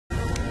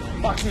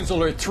Fox News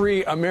Alert: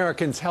 3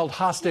 Americans held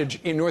hostage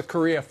in North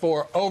Korea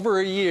for over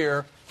a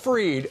year,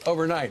 freed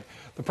overnight.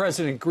 The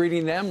president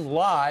greeting them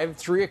live,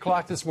 3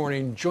 o'clock this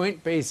morning,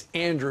 Joint Base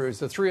Andrews.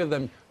 The 3 of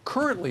them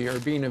currently are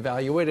being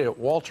evaluated at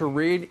Walter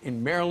Reed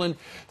in Maryland,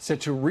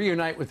 set to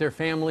reunite with their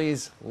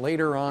families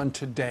later on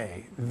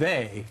today.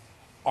 They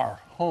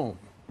are home.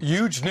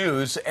 Huge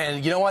news,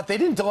 and you know what? They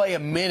didn't delay a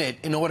minute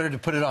in order to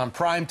put it on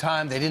prime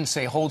time. They didn't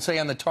say hold say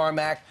on the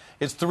tarmac.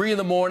 It's 3 in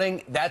the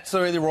morning. That's the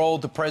way they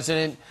rolled. The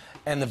president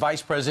and the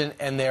vice president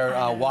and their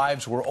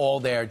wives were all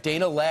there.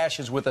 Dana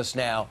Loesch is with us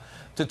now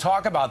to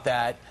talk about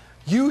that.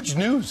 Huge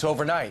news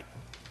overnight.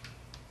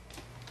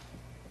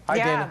 Hi,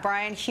 yeah, Dana.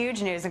 Brian,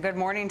 huge news, and good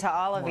morning to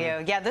all of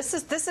you. Yeah, this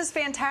is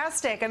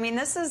fantastic. I mean,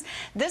 this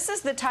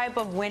is the type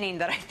of winning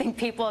that I think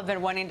people have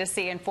been wanting to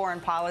see in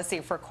foreign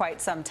policy for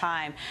quite some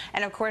time.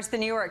 And of course, the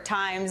New York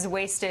Times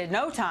wasted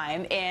no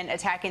time in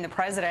attacking the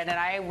president. And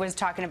I was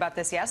talking about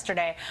this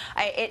yesterday.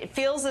 It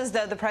feels as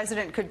though the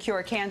president could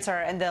cure cancer,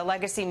 and the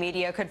legacy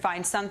media could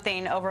find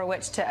something over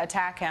which to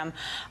attack him.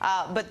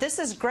 But this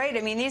is great.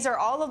 I mean, these are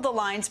all of the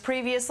lines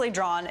previously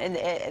drawn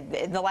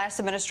in the last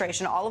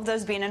administration, all of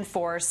those being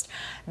enforced.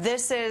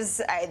 This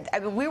is,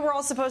 we were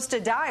all supposed to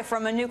die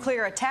from a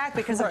nuclear attack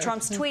because of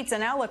Trump's tweets,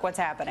 and now look what's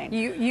happening.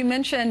 You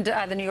mentioned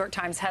the New York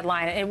Times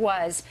headline. It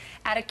was,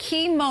 at a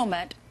key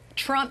moment,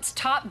 Trump's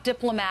top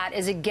diplomat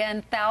is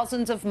again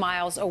thousands of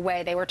miles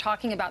away. They were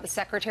talking about the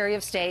Secretary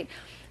of State,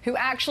 who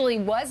actually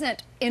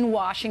wasn't in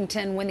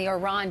Washington when the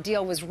Iran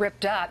deal was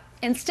ripped up.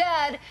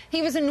 Instead,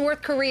 he was in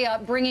North Korea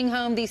bringing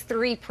home these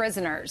 3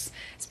 prisoners.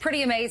 It's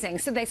pretty amazing.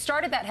 So they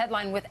started that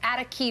headline with "at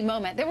a key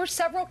moment." There were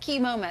several key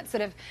moments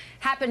that have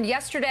happened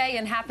yesterday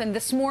and happened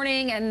this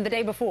morning and the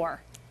day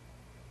before.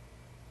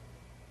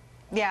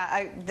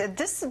 Yeah,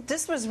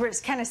 this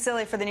was kind of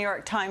silly for the New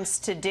York Times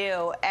to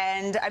do.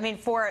 And I mean,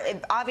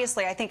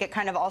 obviously, I think it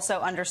kind of also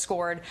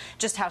underscored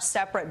just how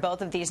separate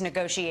both of these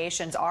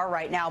negotiations are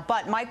right now.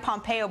 But Mike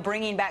Pompeo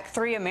bringing back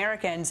 3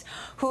 Americans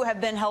who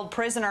have been held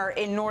prisoner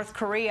in North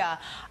Korea,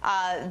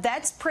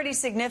 that's pretty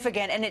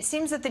significant. And it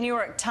seems that the New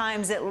York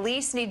Times at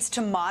least needs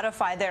to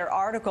modify their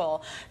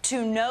article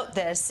to note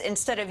this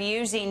instead of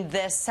using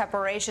this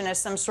separation as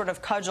some sort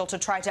of cudgel to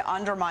try to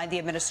undermine the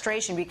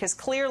administration, because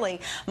clearly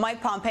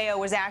Mike Pompeo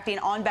was acting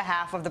on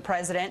behalf of the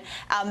president.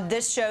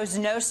 This shows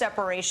no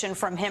separation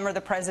from him or the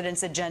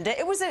president's agenda.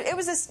 It was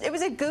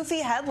a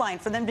goofy headline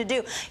for them to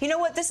do. You know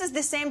what? This is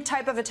the same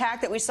type of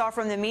attack that we saw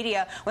from the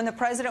media when the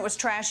president was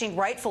trashing,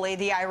 rightfully,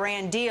 the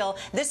Iran deal.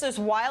 This is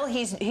while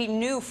he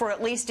knew for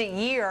at least a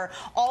year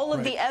all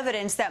of the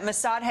evidence that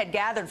Mossad had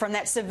gathered from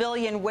that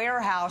civilian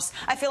warehouse.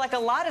 I feel like a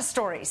lot of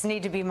stories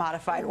need to be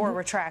modified or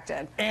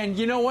retracted. And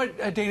you know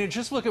what, Dana,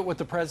 just look at what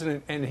the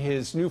president and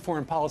his new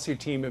foreign policy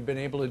team have been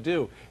able to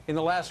do in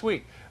the last week.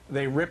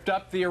 They ripped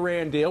up the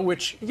Iran deal,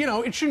 which, you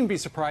know, it shouldn't be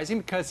surprising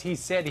because he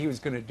said he was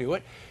going to do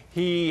it.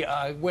 He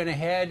went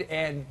ahead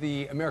and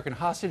the American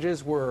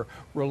hostages were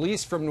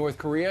released from North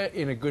Korea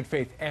in a good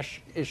faith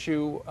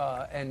issue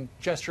and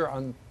gesture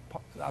on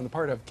the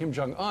part of Kim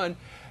Jong Un.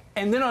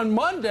 And then on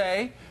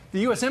Monday, the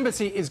U.S.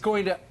 Embassy is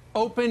going to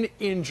open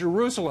in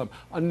Jerusalem.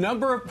 A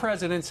number of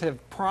presidents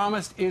have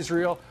promised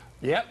Israel,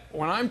 yep,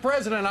 when I'm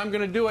president, I'm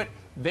going to do it.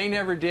 They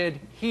never did.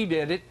 He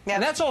did it. Yep.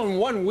 And that's all in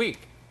 1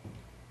 week.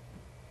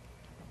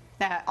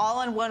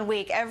 All in 1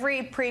 week.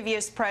 Every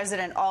previous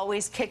president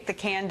always kicked the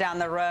can down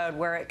the road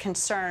where it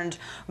concerned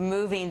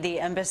moving the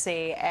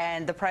embassy,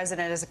 and the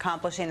president is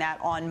accomplishing that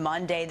on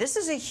Monday. This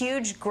is a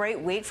huge, great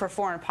week for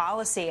foreign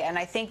policy, and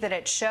I think that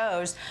it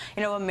shows,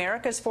 you know,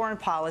 America's foreign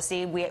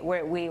policy. We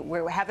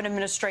have an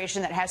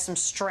administration that has some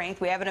strength.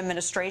 We have an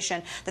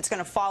administration that's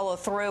going to follow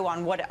through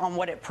on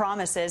what it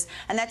promises,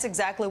 and that's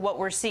exactly what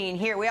we're seeing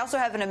here. We also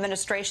have an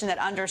administration that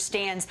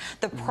understands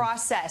the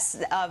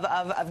process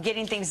of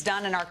getting things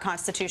done in our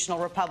constitutional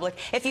republic.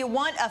 If you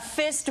want a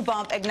fist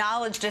bump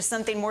acknowledged as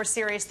something more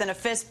serious than a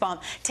fist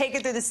bump, take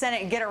it through the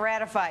Senate and get it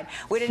ratified.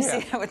 We didn't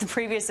see that with the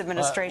previous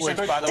administration.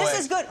 This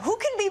is good. Who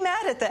can be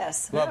mad at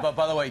this? Well, but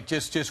by the way,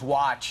 just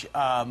watch.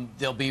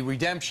 There'll be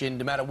redemption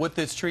no matter what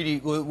this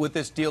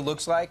deal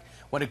looks like.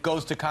 When it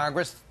goes to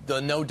Congress,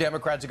 no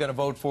Democrats are going to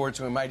vote for it,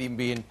 so we might even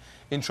be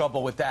in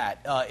trouble with that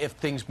if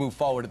things move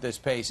forward at this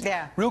pace.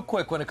 Yeah. Real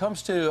quick, when it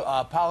comes to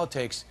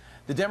politics,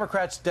 the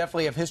Democrats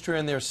definitely have history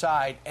on their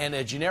side and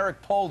a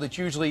generic poll that's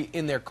usually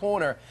in their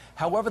corner.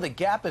 However, the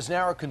gap has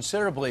narrowed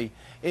considerably.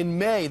 In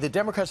May, the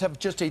Democrats have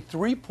just a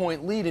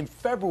 3-point lead. In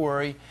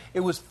February,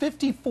 it was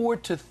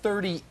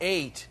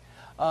 54-38.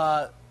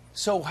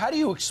 So how do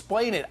you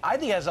explain it? I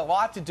think it has a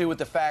lot to do with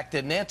the fact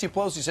that Nancy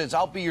Pelosi says,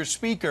 I'll be your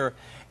speaker,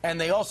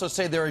 and they also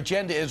say their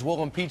agenda is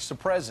we'll impeach the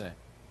president.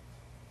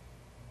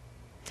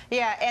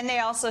 Yeah, and they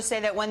also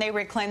say that when they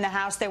reclaim the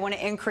House, they want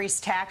to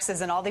increase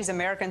taxes, and all these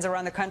Americans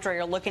around the country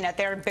are looking at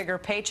their bigger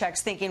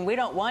paychecks thinking, we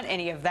don't want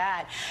any of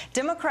that.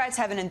 Democrats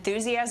have an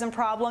enthusiasm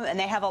problem, and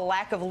they have a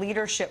lack of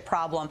leadership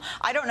problem.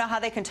 I don't know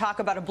how they can talk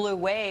about a blue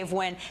wave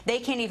when they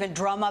can't even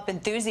drum up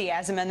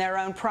enthusiasm in their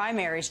own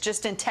primaries.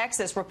 Just in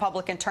Texas,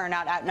 Republican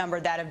turnout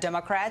outnumbered that of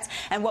Democrats.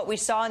 And what we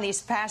saw in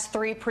these past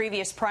 3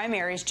 previous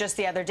primaries just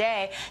the other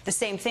day, the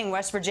same thing,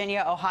 West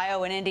Virginia,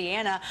 Ohio, and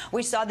Indiana,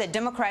 we saw that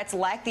Democrats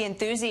lack the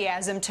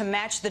enthusiasm to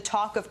match the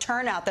talk of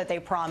turnout that they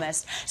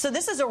promised. So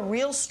this is a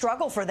real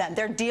struggle for them.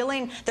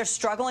 They're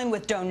struggling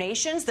with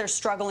donations. They're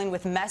struggling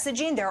with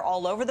messaging. They're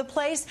all over the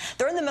place.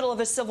 They're in the middle of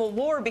a civil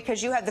war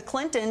because you have the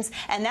Clintons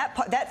and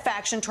that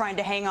faction trying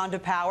to hang on to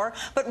power.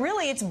 But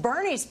really, it's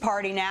Bernie's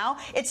party now.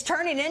 It's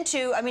turning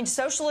into, I mean,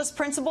 socialist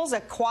principles,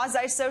 a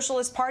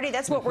quasi-socialist party.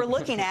 That's what we're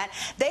looking at.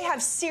 They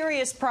have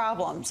serious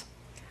problems.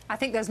 I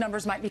think those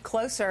numbers might be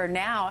closer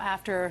now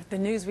after the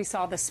news we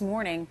saw this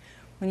morning.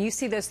 When you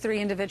see those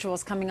 3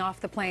 individuals coming off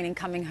the plane and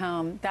coming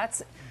home,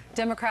 that's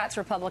Democrats,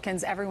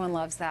 Republicans, everyone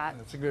loves that.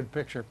 That's a good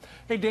picture.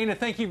 Hey, Dana,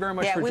 thank you very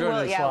much for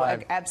joining us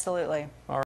live. Absolutely. All right.